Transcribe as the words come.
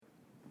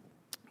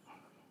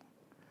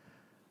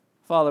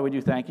Father, we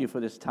do thank you for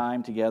this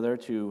time together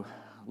to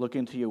look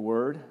into your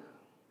word.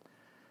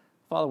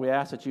 Father, we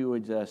ask that you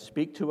would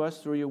speak to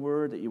us through your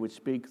word, that you would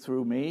speak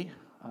through me,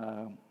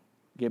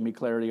 give me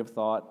clarity of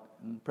thought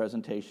and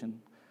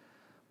presentation.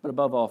 But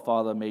above all,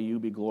 Father, may you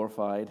be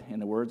glorified in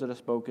the words that are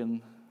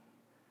spoken.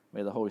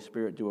 May the Holy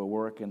Spirit do a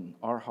work in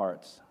our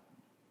hearts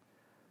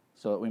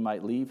so that we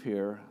might leave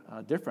here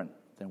different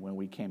than when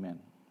we came in.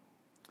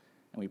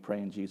 And we pray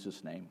in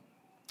Jesus' name.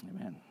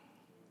 Amen.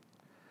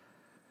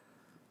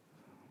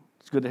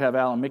 It's good to have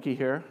Al and Mickey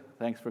here.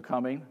 Thanks for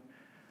coming.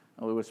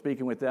 We were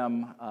speaking with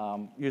them.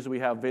 Usually we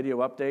have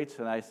video updates,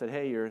 and I said,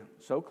 hey, you're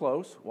so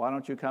close. Why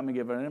don't you come and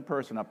give an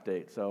in-person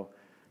update? So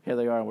here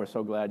they are, and we're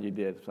so glad you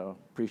did. So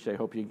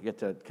hope you get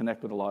to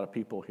connect with a lot of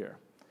people here.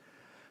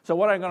 So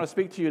what I'm going to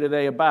speak to you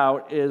today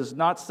about is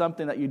not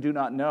something that you do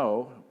not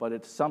know, but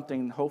it's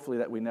something, hopefully,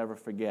 that we never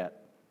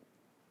forget.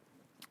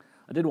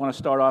 I did want to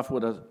start off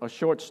with a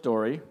short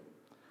story.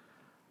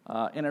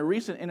 In a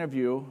recent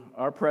interview,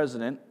 our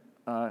president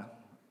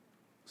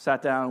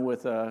sat down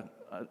with a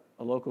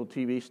local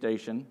TV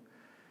station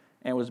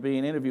and was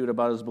being interviewed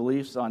about his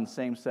beliefs on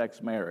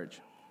same-sex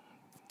marriage.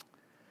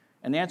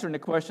 And answering the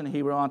question,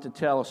 he went on to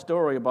tell a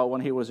story about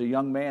when he was a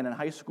young man in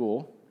high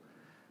school,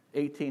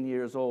 18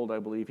 years old, I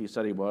believe he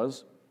said he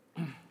was.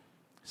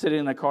 Sitting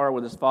in a car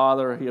with his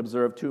father, he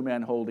observed two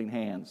men holding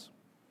hands.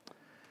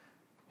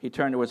 He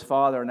turned to his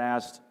father and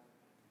asked,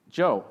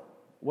 Joe,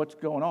 what's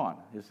going on?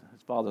 His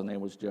father's name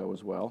was Joe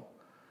as well.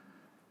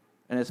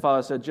 And his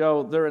father said,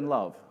 Joe, they're in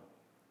love.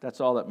 That's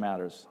all that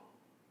matters.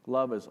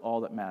 Love is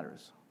all that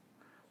matters.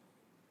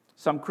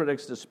 Some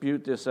critics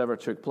dispute this ever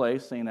took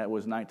place, saying that it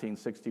was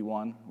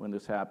 1961 when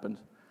this happened.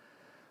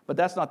 But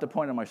that's not the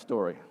point of my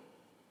story.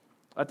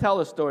 I tell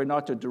this story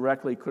not to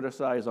directly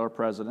criticize our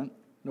president,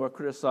 but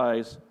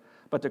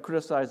to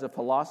criticize the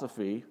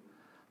philosophy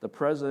the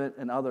president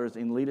and others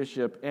in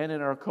leadership and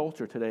in our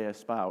culture today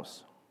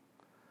espouse.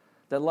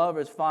 That love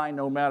is fine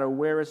no matter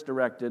where it's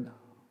directed,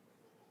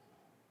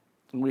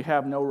 and we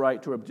have no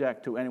right to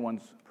object to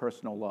anyone's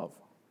personal love.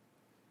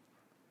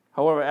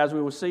 However, as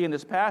we will see in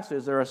this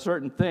passage, there are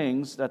certain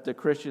things that the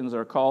Christians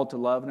are called to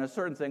love, and there are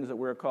certain things that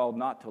we're called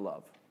not to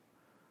love.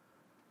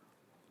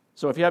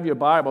 So if you have your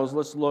Bibles,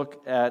 let's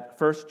look at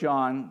 1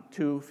 John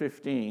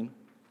 2:15,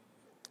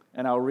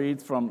 and I'll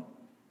read from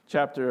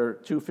chapter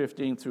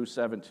 2:15 through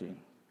 17.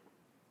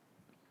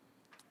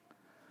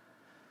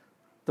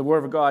 The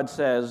Word of God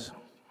says,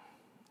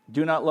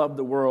 "Do not love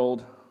the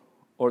world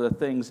or the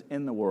things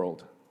in the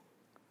world.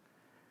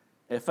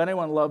 If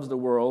anyone loves the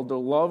world, the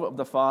love of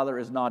the Father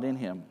is not in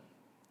him.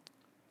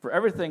 For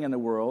everything in the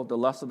world, the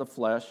lust of the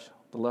flesh,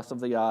 the lust of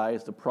the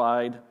eyes, the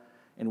pride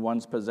in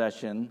one's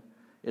possession,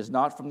 is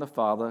not from the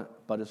Father,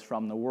 but is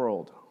from the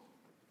world.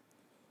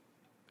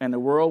 And the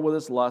world with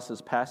its lust is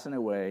passing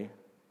away,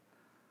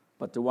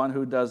 but the one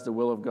who does the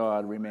will of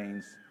God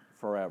remains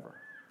forever."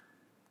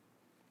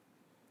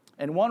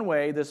 In one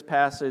way, this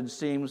passage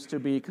seems to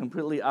be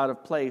completely out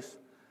of place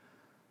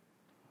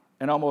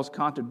and almost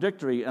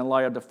contradictory in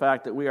light of the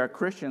fact that we are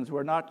Christians.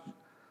 We're not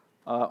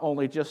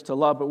only just to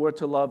love, but we're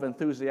to love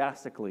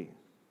enthusiastically.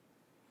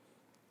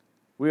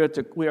 We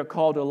are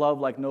called to love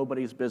like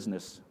nobody's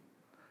business.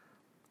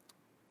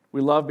 We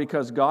love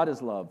because God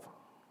is love.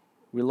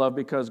 We love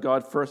because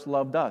God first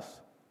loved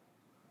us.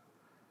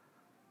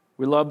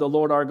 We love the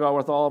Lord our God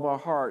with all of our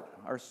heart,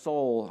 our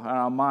soul, and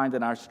our mind,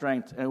 and our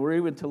strength, and we're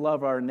even to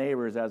love our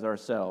neighbors as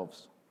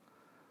ourselves.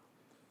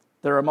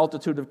 There are a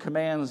multitude of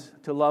commands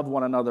to love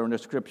one another in the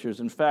Scriptures.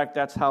 In fact,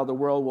 that's how the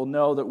world will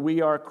know that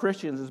we are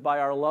Christians, is by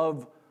our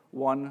love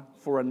one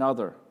for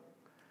another.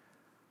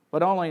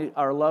 But only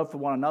our love for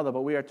one another,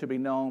 but we are to be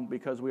known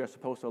because we are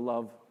supposed to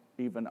love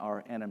even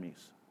our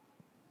enemies.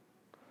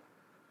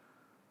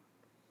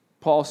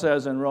 Paul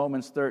says in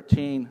Romans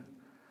 13,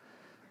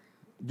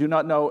 do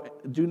not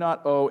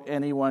owe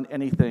anyone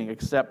anything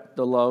except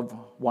to love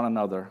one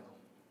another.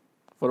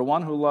 For the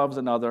one who loves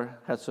another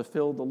has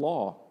fulfilled the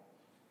law.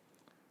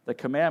 The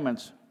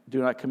commandments,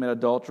 do not commit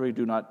adultery,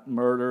 do not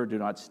murder, do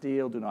not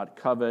steal, do not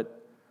covet,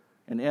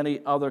 and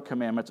any other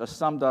commandments are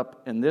summed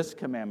up in this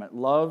commandment: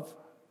 love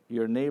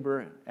your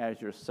neighbor as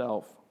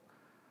yourself.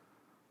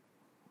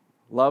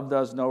 Love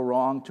does no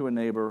wrong to a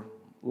neighbor.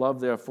 Love,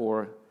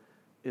 therefore,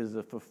 is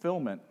the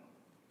fulfillment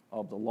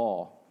of the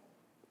law.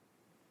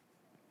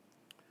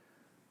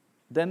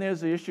 Then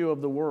there's the issue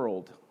of the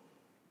world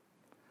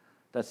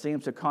that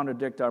seems to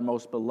contradict our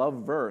most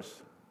beloved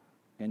verse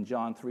in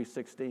John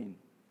 3:16.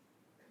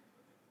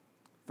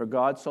 For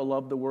God so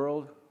loved the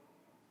world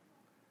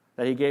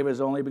that he gave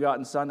his only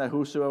begotten Son, that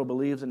whosoever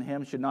believes in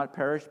him should not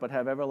perish but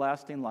have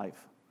everlasting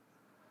life.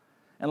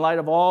 In light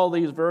of all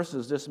these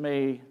verses, this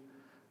may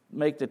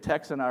make the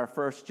text in our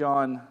 1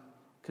 John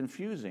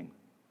confusing.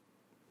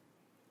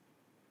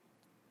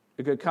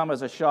 It could come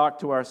as a shock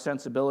to our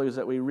sensibilities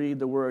that we read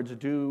the words,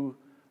 do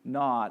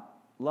not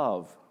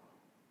love.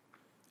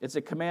 It's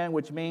a command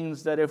which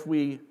means that if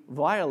we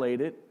violate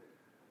it,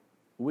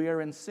 we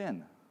are in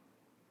sin.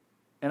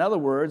 In other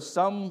words,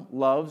 some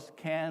loves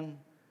can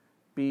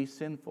be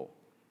sinful.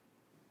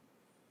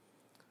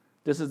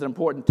 This is an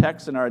important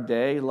text in our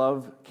day.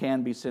 Love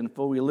can be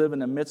sinful. We live in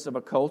the midst of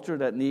a culture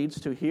that needs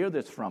to hear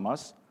this from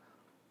us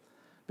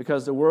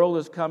because the world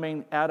is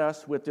coming at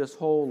us with this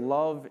whole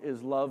love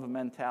is love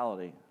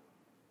mentality.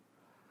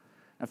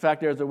 In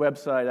fact, there's a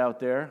website out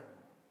there,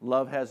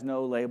 Love Has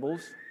No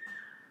Labels.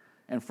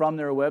 And from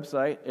their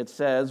website, it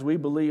says, "We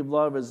believe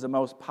love is the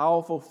most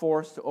powerful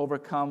force to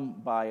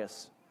overcome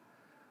bias.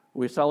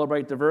 We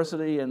celebrate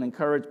diversity and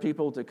encourage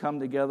people to come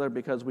together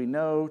because we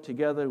know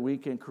together we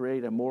can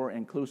create a more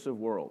inclusive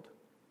world."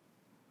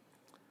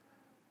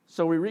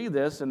 So we read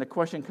this, and the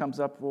question comes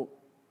up, well,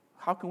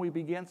 how can we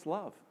be against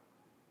love?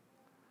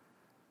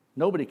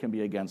 Nobody can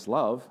be against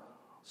love.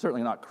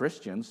 Certainly not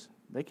Christians.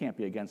 They can't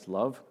be against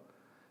love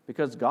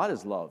because God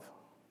is love,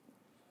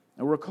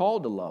 and we're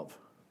called to love.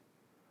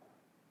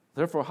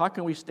 Therefore, how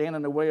can we stand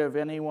in the way of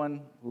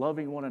anyone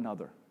loving one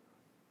another?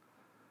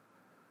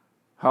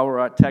 However,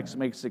 our text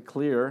makes it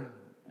clear,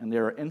 and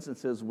there are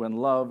instances when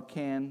love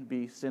can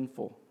be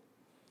sinful.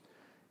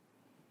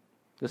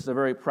 This is a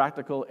very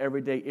practical,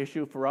 everyday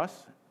issue for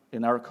us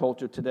in our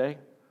culture today.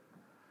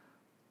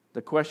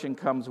 The question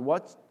comes,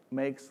 what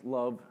makes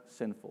love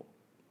sinful?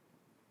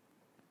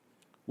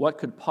 What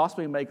could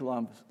possibly make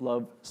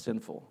love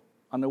sinful?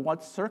 Under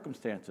what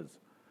circumstances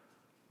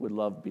would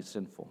love be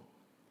sinful?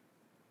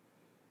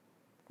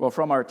 Well,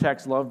 from our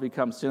text, love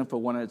becomes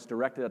sinful when it's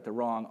directed at the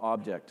wrong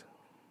object.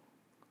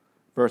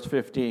 Verse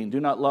 15, "Do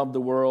not love the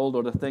world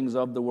or the things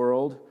of the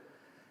world.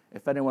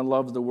 If anyone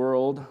loves the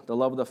world, the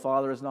love of the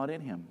Father is not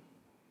in him."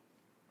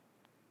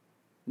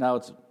 Now,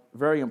 it's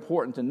very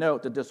important to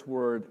note that this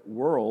word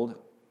world,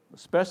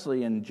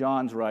 especially in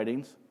John's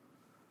writings,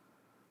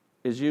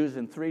 is used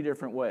in three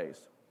different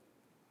ways.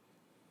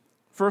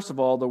 First of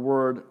all, the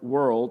word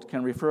world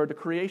can refer to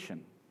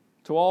creation,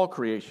 to all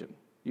creation.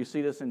 You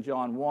see this in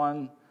John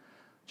 1,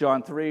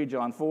 John 3,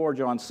 John 4,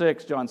 John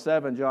 6, John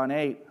 7, John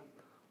 8.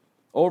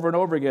 Over and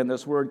over again,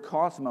 this word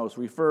cosmos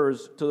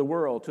refers to the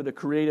world, to the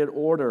created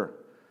order.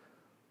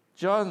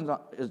 John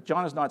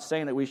is not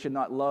saying that we should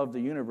not love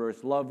the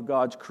universe, love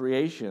God's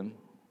creation,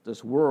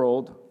 this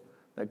world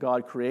that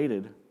God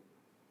created.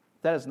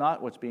 That is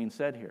not what's being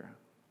said here.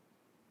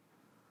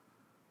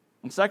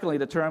 And secondly,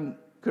 the term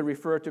could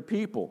refer to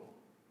people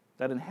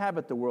that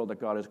inhabit the world that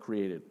God has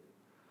created.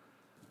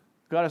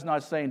 God is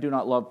not saying do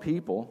not love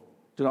people,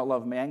 do not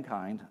love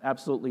mankind.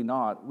 Absolutely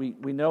not.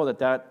 We know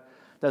that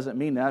doesn't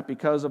mean that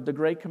because of the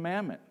great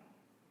commandment.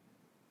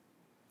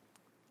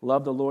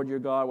 Love the Lord your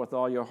God with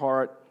all your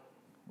heart,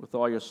 with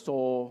all your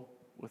soul,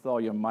 with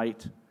all your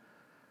might.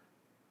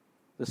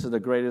 This is the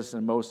greatest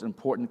and most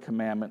important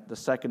commandment. The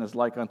second is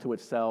like unto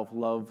itself,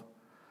 love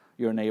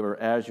your neighbor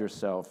as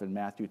yourself in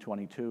Matthew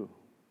 22.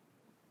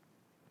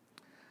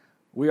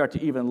 We are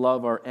to even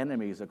love our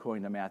enemies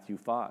according to Matthew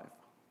 5.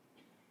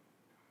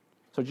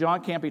 So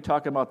John can't be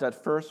talking about that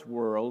first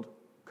world,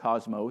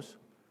 cosmos.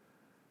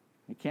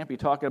 He can't be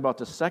talking about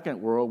the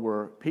second world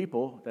where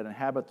people that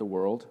inhabit the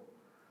world.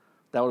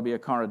 That would be a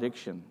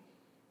contradiction.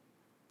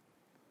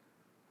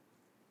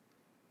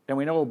 And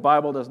we know the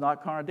Bible does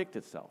not contradict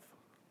itself.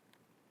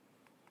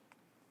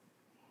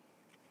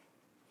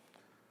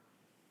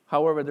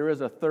 However, there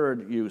is a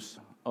third use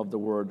of the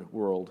word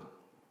world.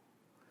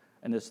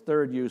 And this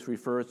third use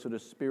refers to the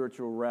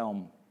spiritual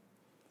realm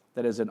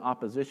that is in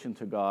opposition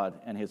to God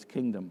and his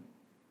kingdom.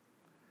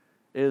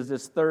 It is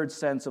this third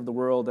sense of the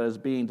world that is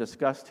being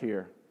discussed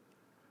here.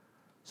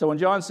 So when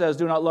John says,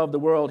 do not love the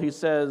world, he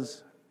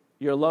says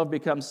your love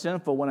becomes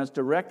sinful when it's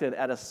directed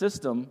at a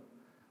system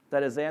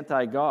that is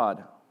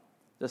anti-God,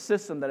 the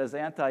system that is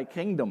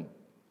anti-kingdom,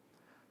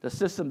 the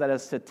system that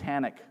is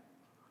satanic.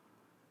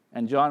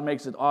 And John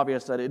makes it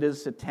obvious that it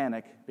is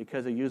satanic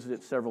because he uses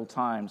it several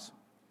times.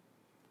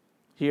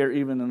 Here,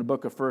 even in the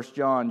book of 1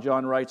 John,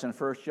 John writes in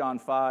 1 John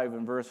 5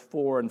 and verse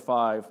 4 and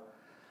 5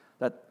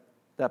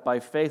 that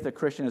by faith a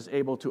Christian is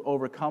able to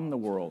overcome the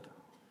world.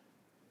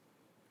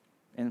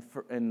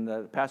 In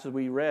the passage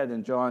we read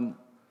in 1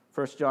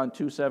 John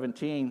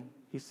 2:17,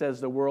 he says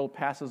the world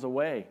passes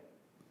away.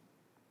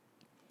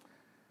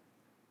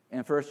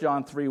 In 1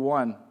 John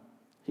 3:1,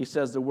 he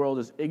says the world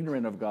is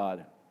ignorant of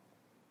God.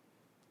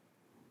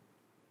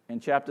 In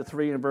chapter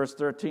 3 and verse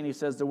 13, he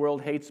says the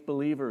world hates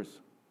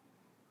believers.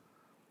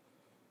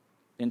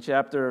 In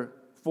chapter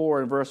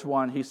 4 and verse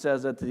 1, he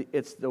says that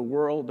the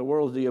world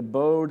is the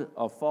abode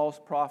of false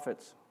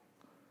prophets.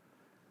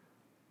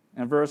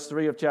 In verse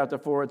 3 of chapter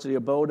 4, it's the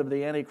abode of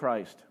the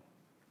Antichrist.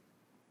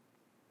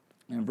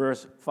 In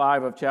verse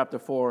 5 of chapter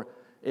 4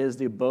 is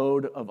the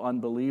abode of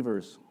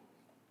unbelievers.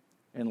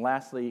 And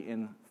lastly,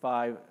 in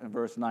 5 and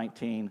verse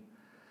 19,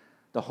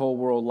 the whole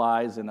world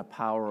lies in the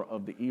power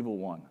of the evil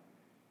one.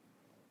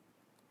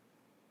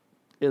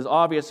 It is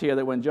obvious here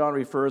that when John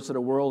refers to the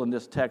world in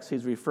this text,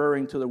 he's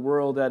referring to the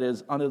world that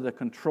is under the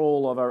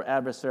control of our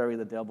adversary,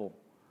 the devil.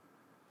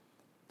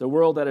 The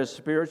world that is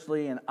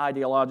spiritually and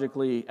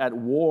ideologically at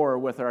war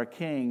with our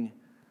king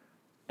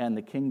and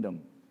the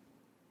kingdom.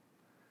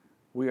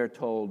 We are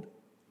told,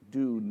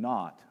 do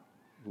not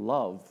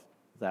love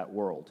that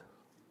world.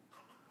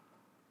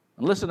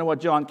 And listen to what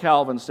John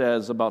Calvin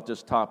says about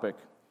this topic.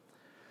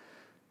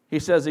 He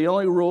says the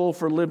only rule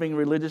for living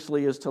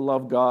religiously is to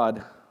love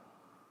God.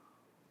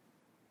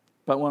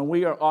 But when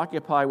we are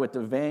occupied with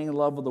the vain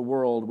love of the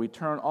world, we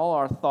turn all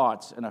our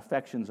thoughts and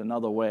affections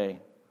another way.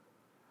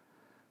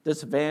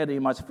 This vanity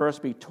must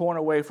first be torn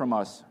away from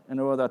us in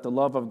order that the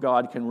love of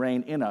God can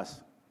reign in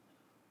us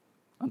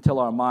until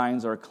our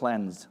minds are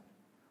cleansed.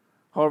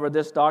 However,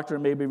 this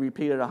doctrine may be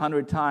repeated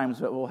 100 times,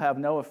 but will have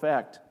no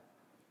effect.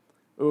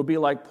 It will be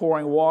like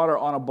pouring water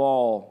on a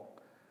ball.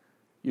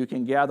 You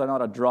can gather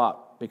not a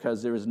drop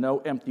because there is no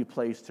empty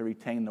place to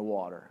retain the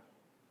water.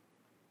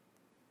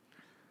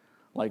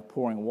 Like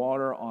pouring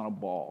water on a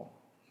ball.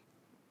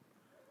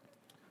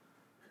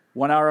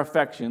 When our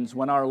affections,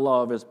 when our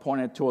love is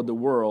pointed toward the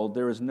world,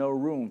 there is no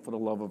room for the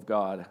love of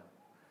God.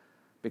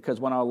 Because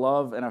when our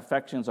love and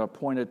affections are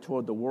pointed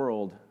toward the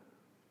world,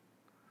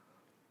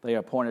 they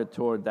are pointed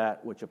toward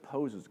that which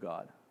opposes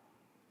God.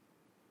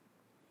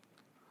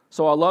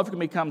 So our love can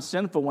become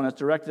sinful when it's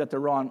directed at the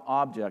wrong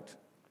object.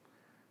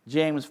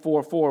 James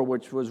 4:4,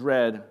 which was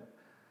read,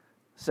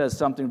 says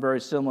something very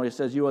similar. He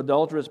says, "You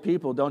adulterous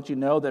people, don't you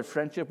know that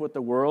friendship with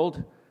the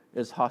world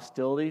is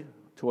hostility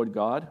toward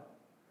God?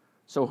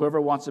 So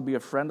whoever wants to be a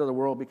friend of the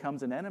world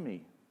becomes an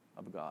enemy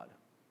of God."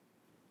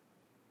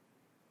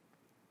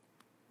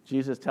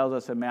 Jesus tells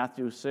us in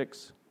Matthew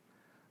 6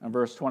 and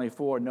verse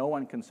 24, no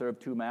one can serve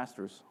two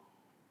masters,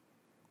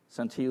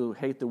 since he will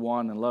hate the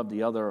one and love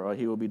the other, or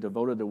he will be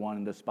devoted to one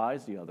and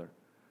despise the other.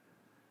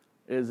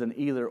 It is an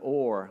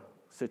either-or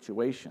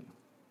situation.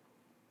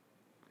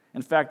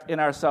 In fact, in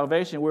our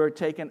salvation, we're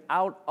taken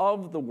out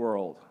of the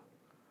world.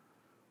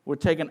 We're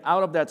taken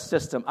out of that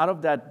system, out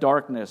of that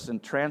darkness,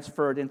 and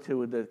transferred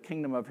into the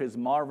kingdom of his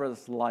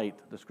marvelous light,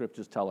 the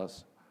scriptures tell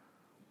us.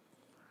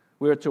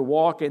 We are to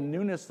walk in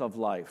newness of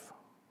life,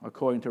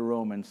 according to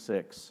Romans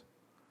 6.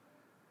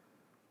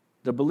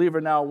 The believer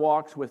now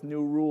walks with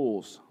new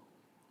rules,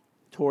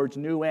 towards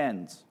new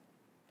ends,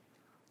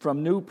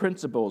 from new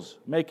principles,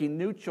 making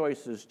new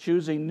choices,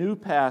 choosing new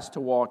paths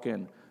to walk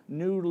in,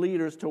 new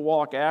leaders to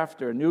walk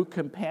after, new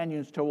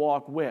companions to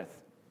walk with.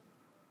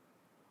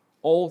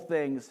 Old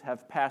things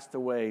have passed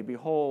away.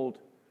 Behold,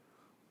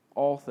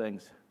 all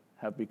things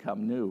have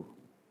become new.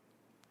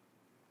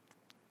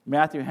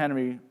 Matthew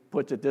Henry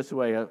puts it this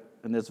way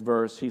in this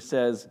verse. He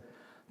says,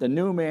 "The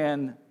new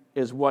man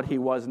is what he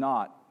was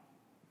not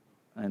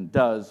and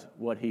does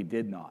what he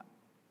did not."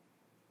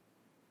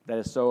 That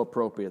is so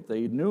appropriate.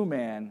 The new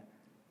man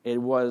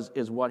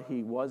is what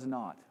he was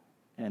not,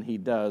 and he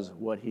does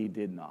what he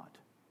did not.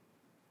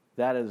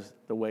 That is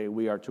the way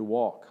we are to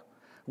walk.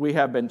 We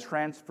have been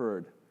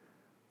transferred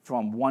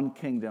from one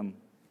kingdom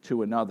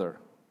to another.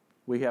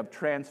 We have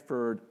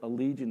transferred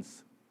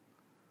allegiance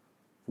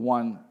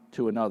one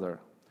to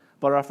another.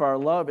 But if our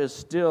love is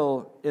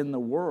still in the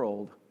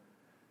world,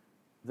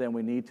 then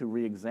we need to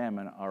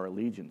re-examine our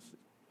allegiance.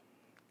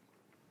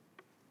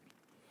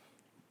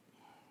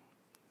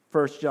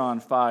 1 John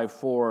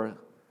 5:4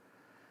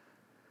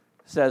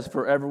 says,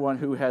 "For everyone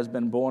who has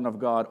been born of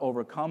God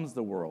overcomes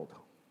the world.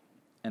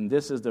 And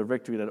this is the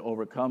victory that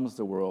overcomes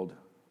the world,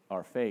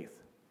 our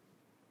faith."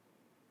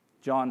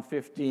 John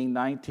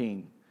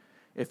 15:19,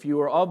 "If you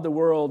were of the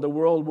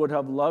world would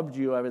have loved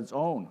you of its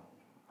own.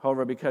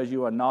 However, because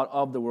you are not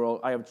of the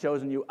world, I have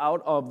chosen you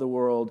out of the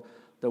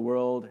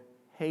world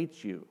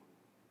hates you."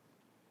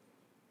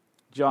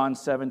 John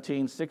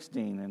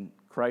 17:16, in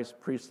Christ's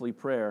priestly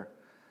prayer,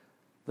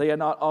 "They are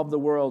not of the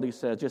world," he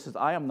says, "just as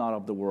I am not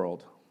of the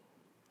world.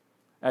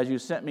 As you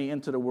sent me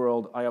into the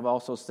world, I have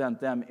also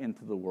sent them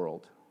into the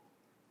world."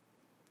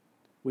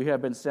 We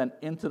have been sent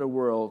into the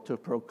world to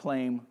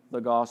proclaim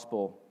the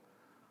gospel,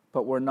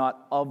 but we're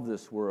not of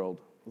this world,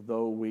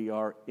 though we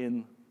are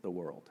in the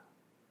world.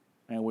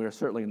 And we are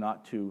certainly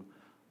not to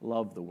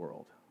love the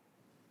world.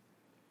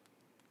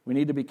 We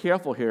need to be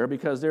careful here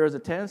because there is a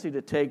tendency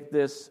to take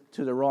this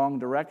to the wrong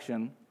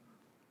direction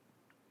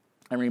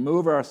and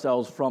remove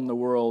ourselves from the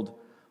world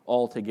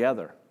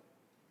altogether.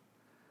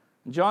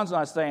 John's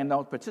not saying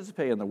don't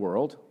participate in the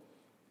world.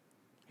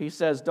 He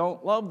says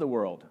don't love the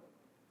world.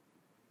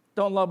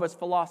 Don't love its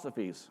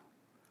philosophies,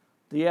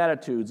 the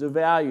attitudes, the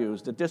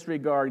values that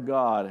disregard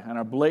God and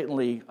are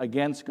blatantly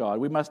against God.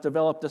 We must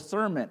develop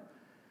discernment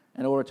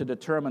in order to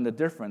determine the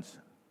difference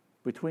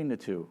between the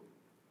two.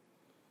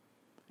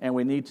 And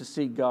we need to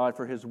seek God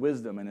for his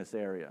wisdom in this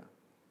area.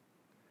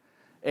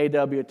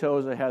 A.W.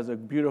 Tozer has a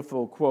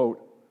beautiful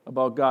quote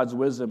about God's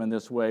wisdom in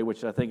this way,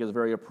 which I think is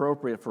very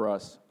appropriate for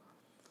us.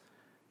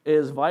 "It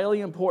is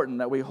vitally important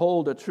that we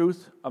hold the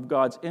truth of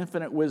God's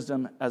infinite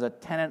wisdom as a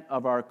tenet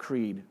of our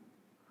creed.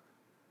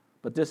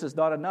 But this is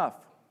not enough.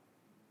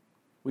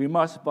 We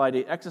must, by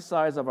the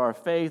exercise of our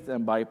faith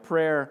and by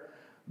prayer,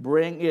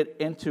 bring it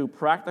into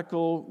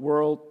practical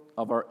world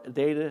of our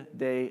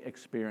day-to-day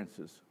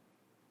experiences."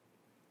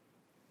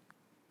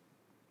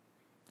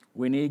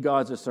 We need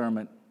God's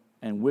discernment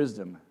and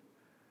wisdom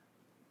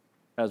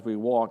as we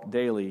walk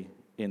daily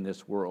in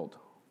this world.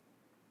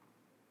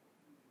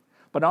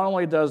 But not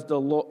only does the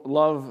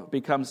love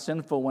become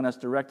sinful when it's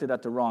directed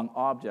at the wrong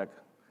object,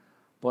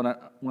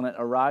 but when it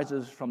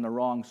arises from the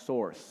wrong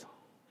source.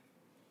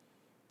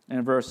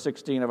 in verse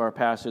 16 of our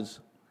passage,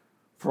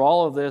 "For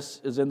all of this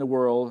is in the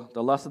world,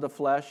 the lust of the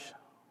flesh,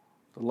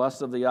 the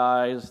lust of the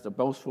eyes, the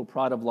boastful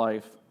pride of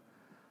life,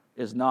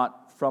 is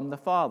not from the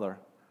Father,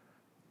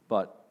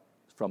 but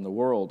from the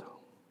world."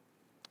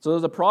 So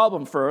there's a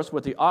problem first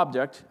with the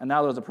object, and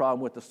now there's a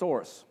problem with the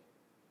source.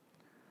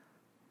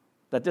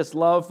 That this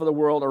love for the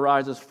world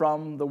arises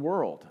from the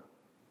world.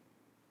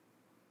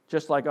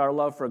 Just like our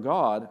love for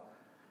God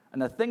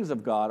and the things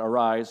of God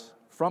arise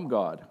from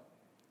God.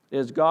 It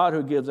is God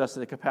who gives us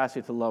the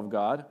capacity to love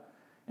God,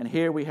 and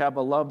here we have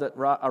a love that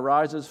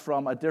arises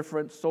from a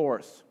different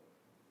source.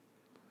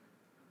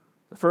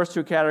 The first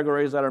two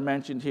categories that are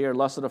mentioned here,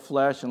 lust of the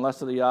flesh and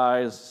lust of the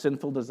eyes,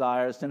 sinful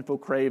desires, sinful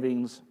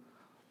cravings.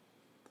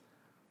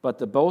 But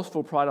the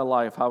boastful pride of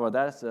life, however,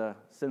 that's a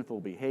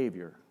sinful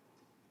behavior.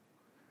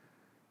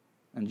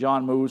 And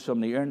John moves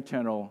from the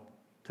internal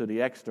to the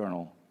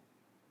external.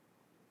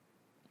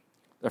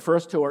 The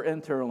first two are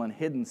internal and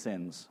hidden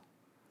sins.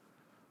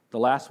 The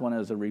last one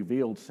is a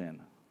revealed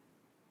sin.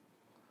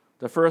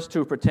 The first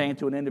two pertain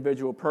to an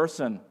individual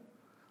person.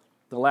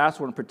 The last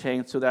one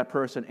pertains to that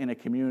person in a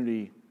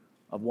community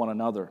of one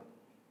another.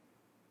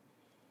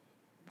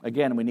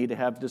 Again, we need to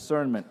have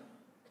discernment.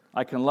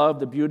 I can love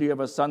the beauty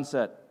of a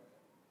sunset.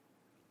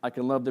 I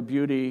can love the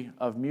beauty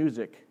of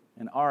music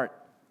and art.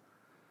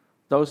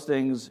 Those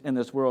things in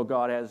this world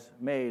God has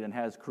made and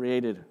has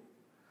created.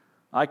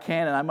 I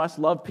can and I must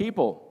love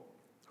people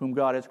whom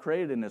God has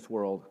created in this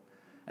world.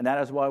 And that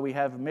is why we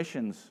have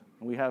missions.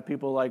 We have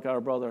people like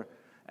our brother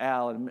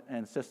Al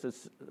and sister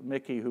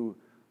Mickey who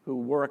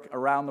work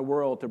around the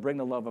world to bring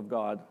the love of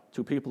God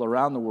to people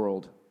around the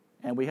world.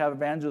 And we have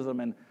evangelism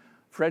and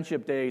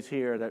friendship days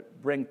here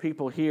that bring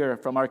people here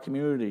from our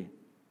community.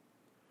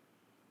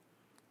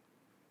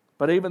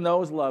 But even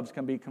those loves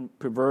can be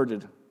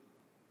perverted.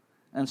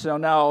 And so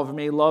now, of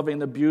me loving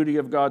the beauty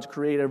of God's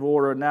creative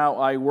order, now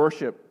I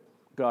worship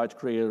God's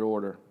creative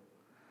order.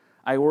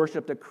 I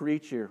worship the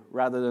creature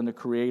rather than the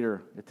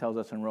creator, it tells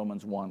us in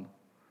Romans 1.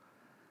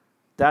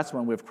 That's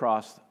when we've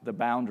crossed the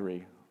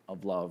boundary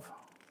of love.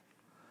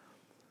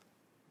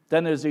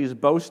 Then there's these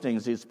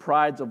boastings, these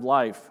prides of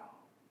life.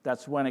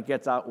 That's when it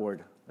gets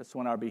outward. That's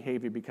when our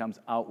behavior becomes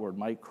outward.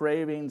 My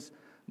cravings,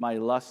 my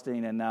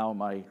lusting, and now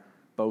my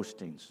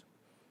boastings.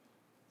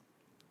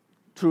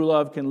 True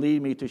love can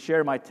lead me to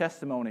share my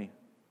testimony,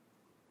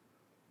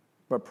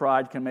 but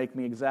pride can make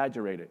me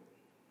exaggerate it.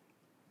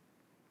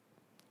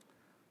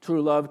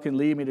 True love can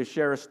lead me to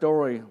share a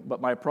story,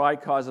 but my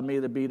pride causes me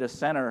to be the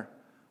center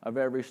of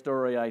every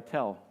story I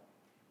tell.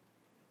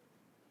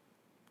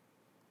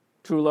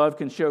 True love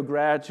can show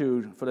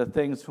gratitude for the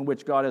things from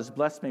which God has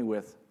blessed me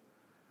with,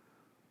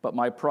 but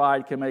my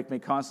pride can make me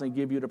constantly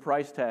give you the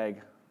price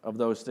tag of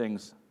those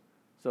things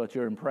so that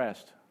you're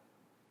impressed.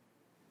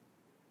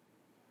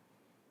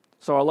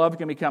 So our love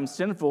can become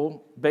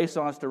sinful based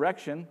on its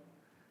direction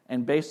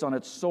and based on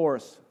its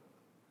source.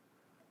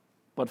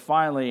 But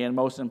finally, and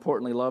most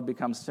importantly, love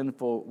becomes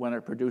sinful when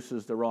it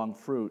produces the wrong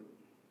fruit.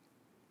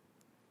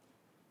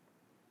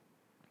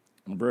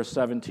 In verse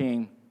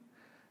 17,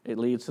 it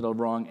leads to the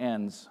wrong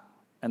ends.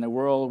 And the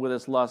world with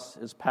its lusts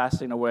is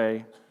passing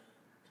away,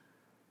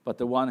 but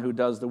the one who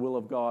does the will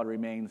of God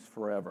remains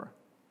forever.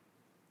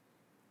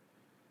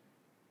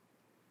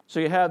 So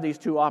you have these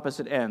two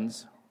opposite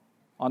ends.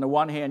 On the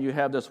one hand, you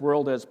have this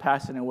world that's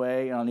passing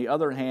away, and on the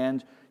other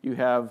hand, you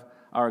have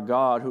our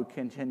God who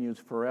continues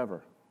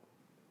forever.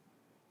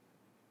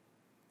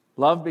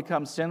 Love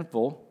becomes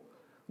sinful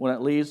when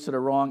it leads to the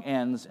wrong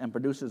ends and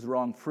produces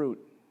wrong fruit.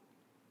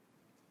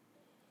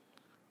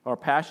 Our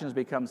passions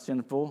become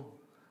sinful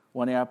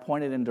when they are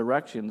pointed in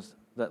directions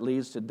that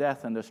leads to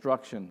death and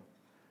destruction,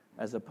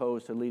 as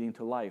opposed to leading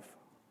to life.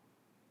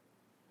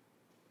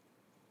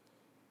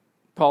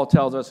 Paul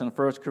tells us in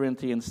 1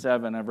 Corinthians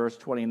 7 and verse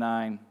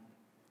 29,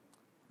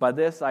 "By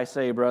this I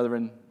say,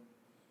 brethren,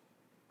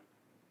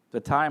 the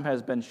time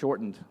has been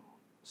shortened,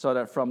 so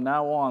that from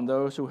now on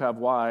those who have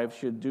wives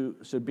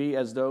should be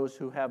as those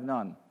who have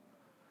none,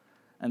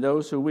 and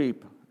those who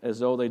weep as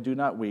though they do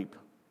not weep,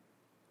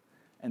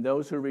 and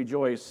those who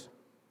rejoice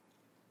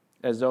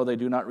as though they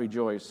do not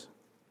rejoice,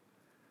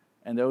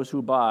 and those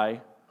who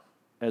buy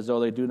as though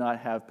they do not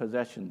have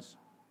possessions,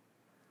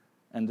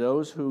 and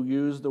those who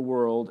use the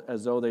world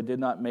as though they did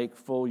not make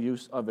full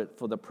use of it,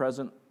 for the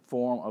present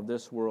form of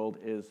this world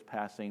is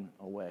passing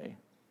away."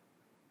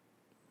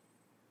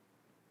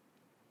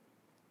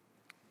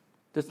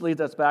 This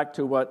leads us back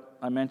to what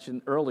I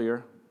mentioned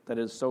earlier that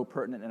is so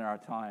pertinent in our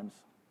times.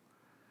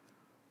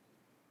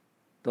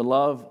 The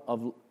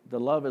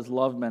love is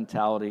love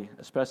mentality,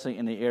 especially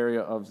in the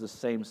area of the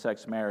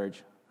same-sex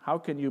marriage. How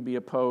can you be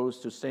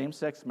opposed to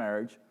same-sex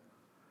marriage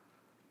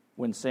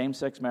when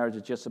same-sex marriage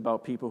is just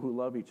about people who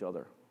love each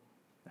other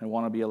and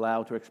want to be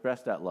allowed to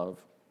express that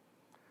love?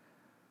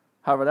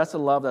 However, that's a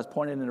love that's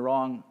pointed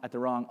at the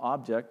wrong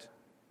object,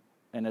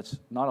 and it's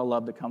not a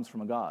love that comes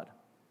from a God.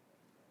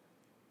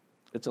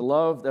 It's a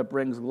love that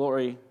brings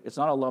glory. It's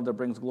not a love that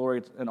brings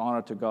glory and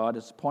honor to God.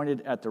 It's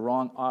pointed at the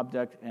wrong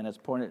object, and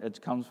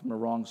it comes from the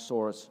wrong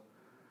source.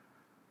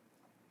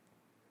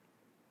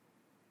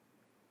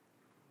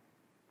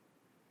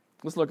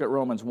 Let's look at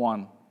Romans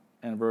 1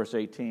 and verse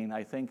 18.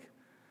 I think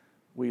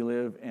we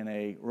live in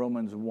a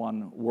Romans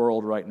 1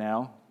 world right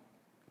now.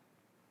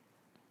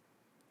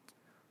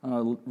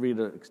 I'll read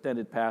an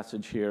extended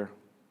passage here.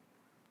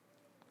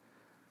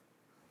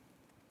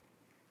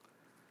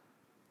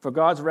 For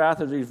God's wrath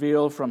is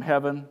revealed from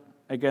heaven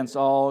against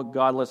all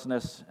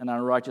godlessness and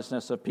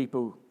unrighteousness of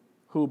people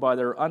who by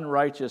their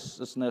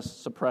unrighteousness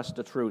suppress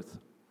the truth.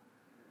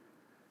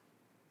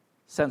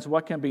 Since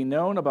what can be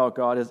known about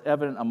God is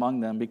evident among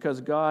them, because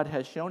God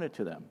has shown it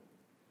to them.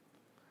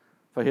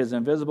 For his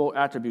invisible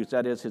attributes,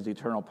 that is, his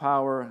eternal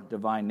power,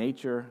 divine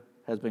nature,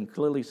 has been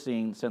clearly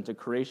seen since the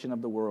creation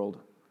of the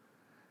world,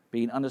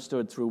 being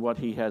understood through what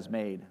he has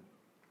made.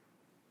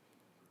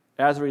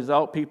 As a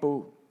result,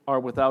 people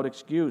are without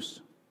excuse.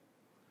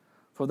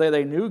 For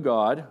they knew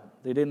God,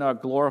 they did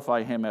not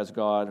glorify him as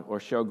God or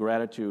show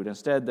gratitude.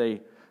 Instead,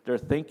 their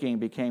thinking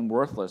became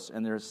worthless,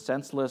 and their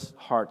senseless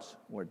hearts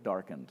were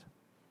darkened.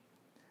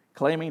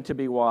 Claiming to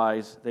be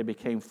wise, they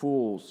became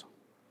fools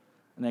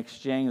and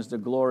exchanged the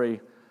glory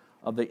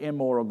of the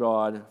immortal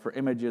God for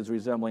images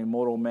resembling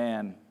mortal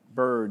man,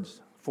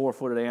 birds,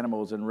 four-footed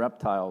animals, and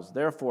reptiles.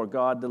 Therefore,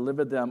 God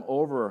delivered them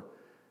over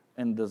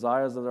in the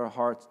desires of their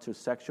hearts to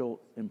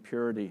sexual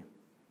impurity,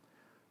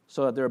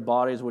 so that their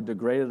bodies were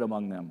degraded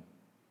among them.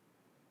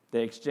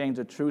 They exchanged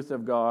the truth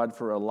of God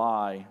for a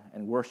lie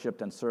and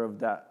worshipped and served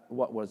that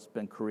what was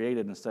been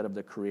created instead of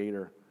the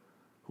Creator,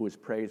 who is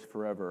praised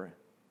forever.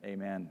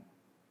 Amen.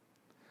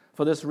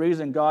 For this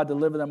reason, God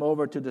delivered them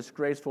over to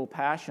disgraceful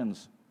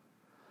passions,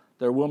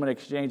 their women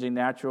exchanging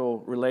natural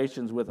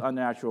relations with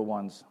unnatural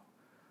ones.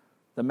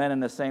 The men in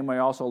the same way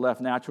also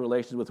left natural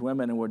relations with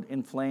women and were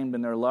inflamed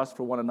in their lust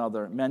for one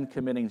another, men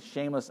committing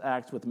shameless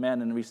acts with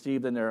men and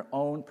received in their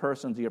own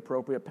persons the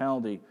appropriate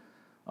penalty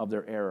of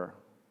their error.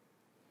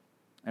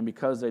 And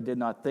because they did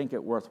not think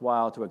it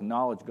worthwhile to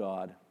acknowledge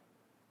God,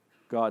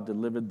 God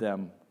delivered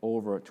them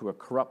over to a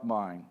corrupt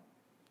mind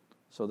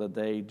so that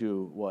they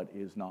do what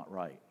is not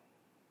right.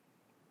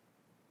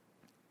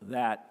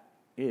 That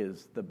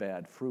is the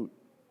bad fruit.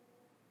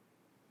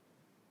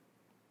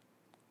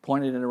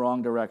 Pointed in the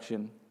wrong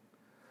direction,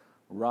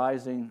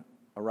 arising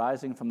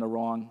from the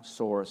wrong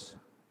source,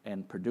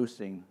 and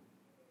producing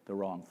the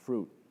wrong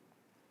fruit.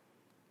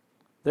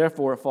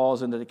 Therefore, it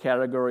falls into the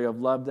category of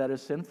love that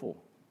is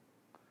sinful,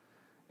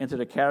 into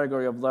the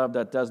category of love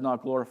that does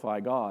not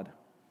glorify God.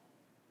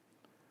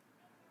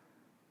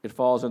 It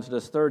falls into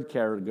this third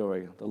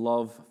category, the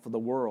love for the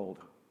world.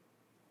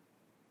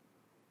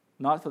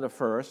 Not for the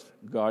first,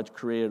 God's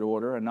created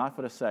order, and not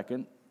for the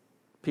second,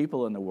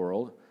 people in the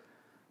world,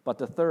 but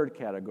the third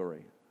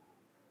category.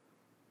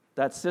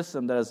 That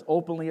system that is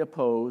openly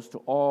opposed to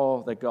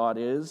all that God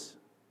is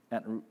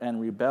and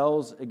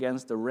rebels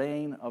against the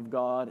reign of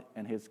God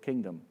and his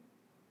kingdom.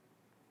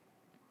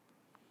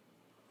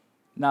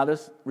 Now,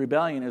 this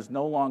rebellion is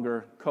no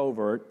longer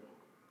covert.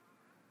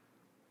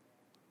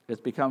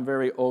 It's become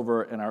very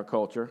overt in our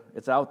culture.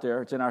 It's out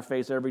there. It's in our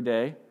face every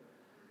day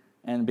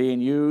and being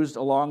used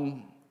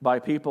along by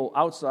people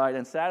outside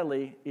and,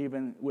 sadly,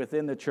 even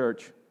within the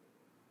church.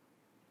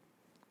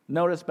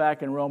 Notice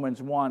back in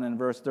Romans 1 and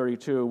verse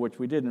 32, which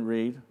we didn't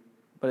read,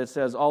 but it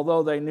says,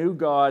 although they knew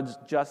God's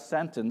just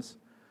sentence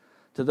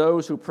to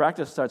those who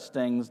practice such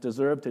things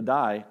deserve to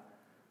die,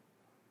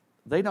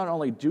 they not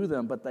only do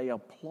them, but they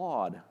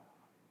applaud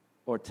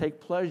or take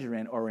pleasure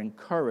in or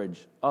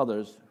encourage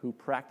others who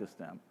practice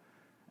them.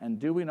 And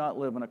do we not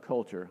live in a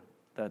culture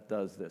that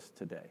does this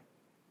today?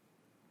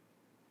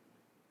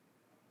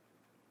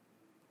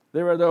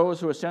 There are those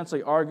who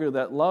essentially argue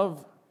that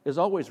love is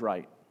always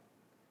right.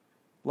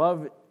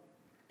 Love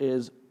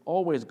is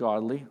always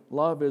godly.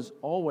 Love is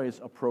always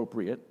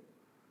appropriate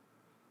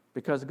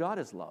because God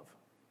is love.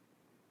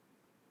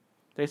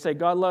 They say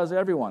God loves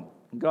everyone.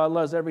 God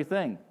loves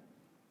everything.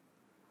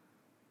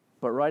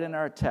 But right in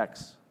our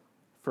text,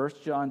 1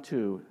 John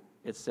 2,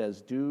 it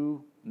says,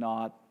 do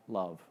not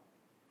love.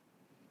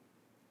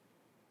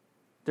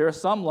 There are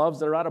some loves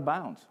that are out of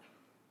bounds.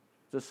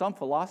 There's some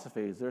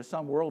philosophies, there's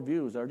some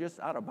worldviews that are just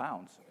out of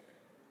bounds.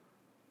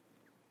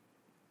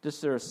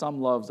 There are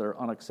some loves that are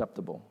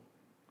unacceptable.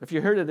 If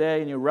you're here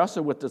today and you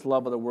wrestle with this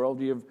love of the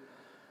world,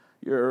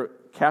 you're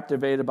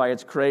captivated by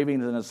its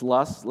cravings and its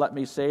lusts, let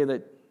me say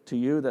that to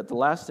you that the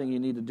last thing you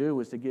need to do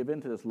is to give in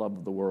to this love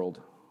of the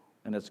world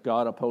and its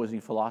God-opposing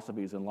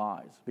philosophies and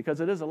lies, because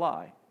it is a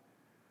lie.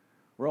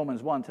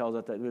 Romans 1 tells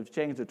us that we've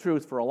changed the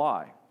truth for a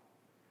lie,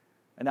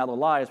 and now the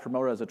lie is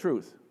promoted as a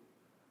truth.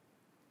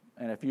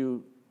 And if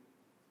you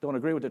don't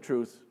agree with the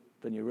truth,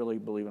 then you really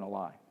believe in a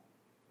lie.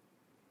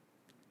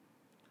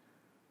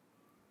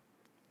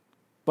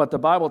 But the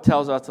Bible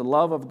tells us to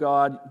love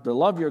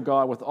your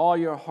God with all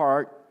your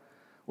heart,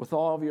 with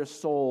all of your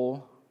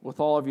soul,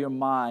 with all of your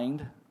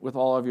mind, with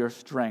all of your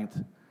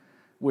strength,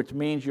 which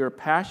means your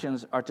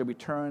passions are to be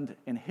turned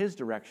in his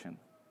direction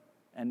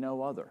and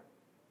no other.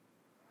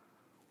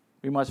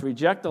 We must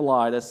reject the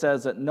lie that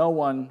says that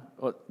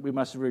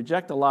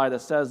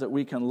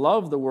we can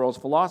love the world's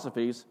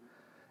philosophies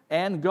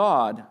and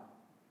God,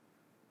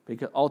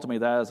 because ultimately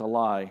that is a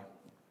lie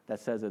that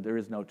says that there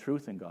is no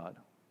truth in God.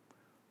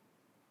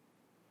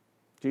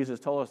 Jesus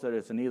told us that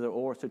it's an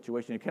either-or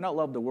situation. You cannot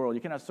love the world.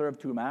 You cannot serve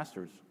two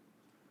masters.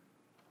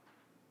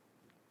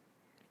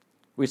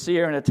 We see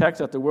here in the text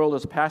that the world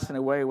is passing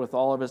away with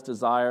all of its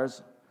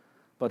desires,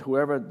 but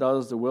whoever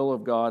does the will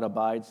of God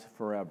abides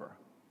forever.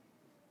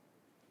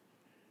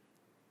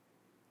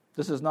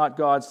 This is not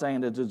God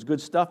saying that there's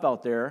good stuff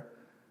out there,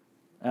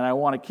 and I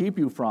want to keep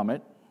you from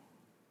it.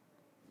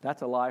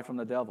 That's a lie from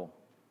the devil.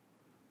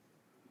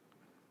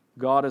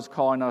 God is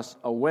calling us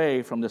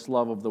away from this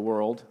love of the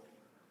world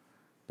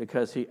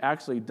because he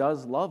actually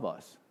does love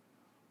us.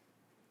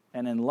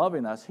 And in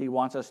loving us, he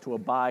wants us to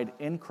abide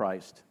in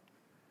Christ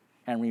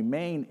and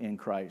remain in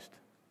Christ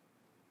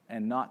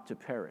and not to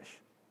perish.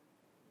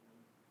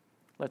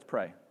 Let's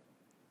pray.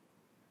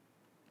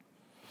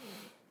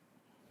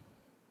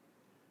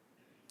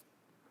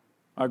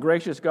 Our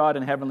gracious God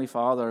and Heavenly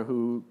Father,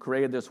 who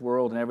created this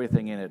world and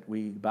everything in it,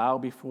 we bow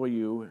before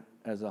you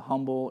as a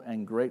humble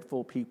and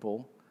grateful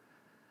people,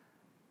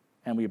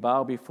 and we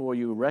bow before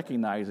you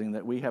recognizing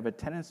that we have a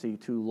tendency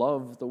to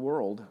love the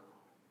world.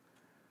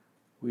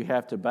 We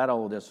have to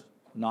battle this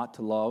not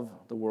to love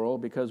the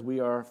world because we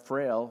are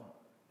frail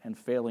and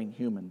failing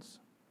humans.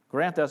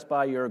 Grant us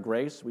by your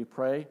grace, we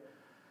pray,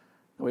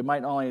 that we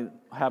might not only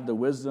have the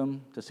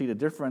wisdom to see the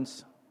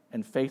difference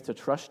and faith to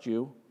trust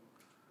you,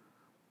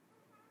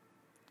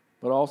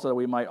 but also that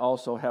we might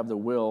also have the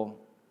will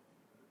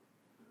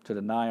to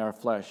deny our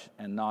flesh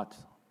and not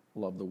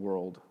love the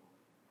world.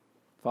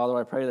 Father,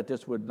 I pray that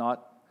this would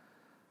not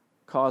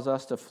cause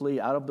us to flee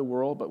out of the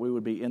world, but we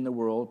would be in the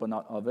world, but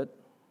not of it.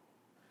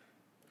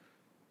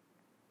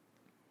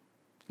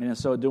 And in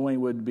so doing,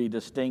 would be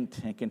distinct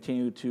and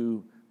continue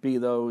to be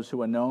those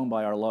who are known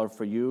by our love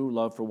for you,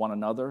 love for one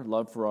another,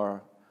 love for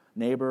our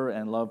neighbor,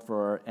 and love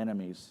for our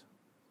enemies.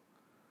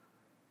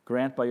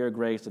 Grant by your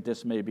grace that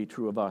this may be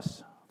true of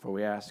us, for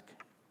we ask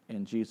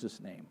in Jesus'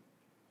 name.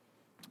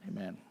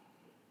 Amen.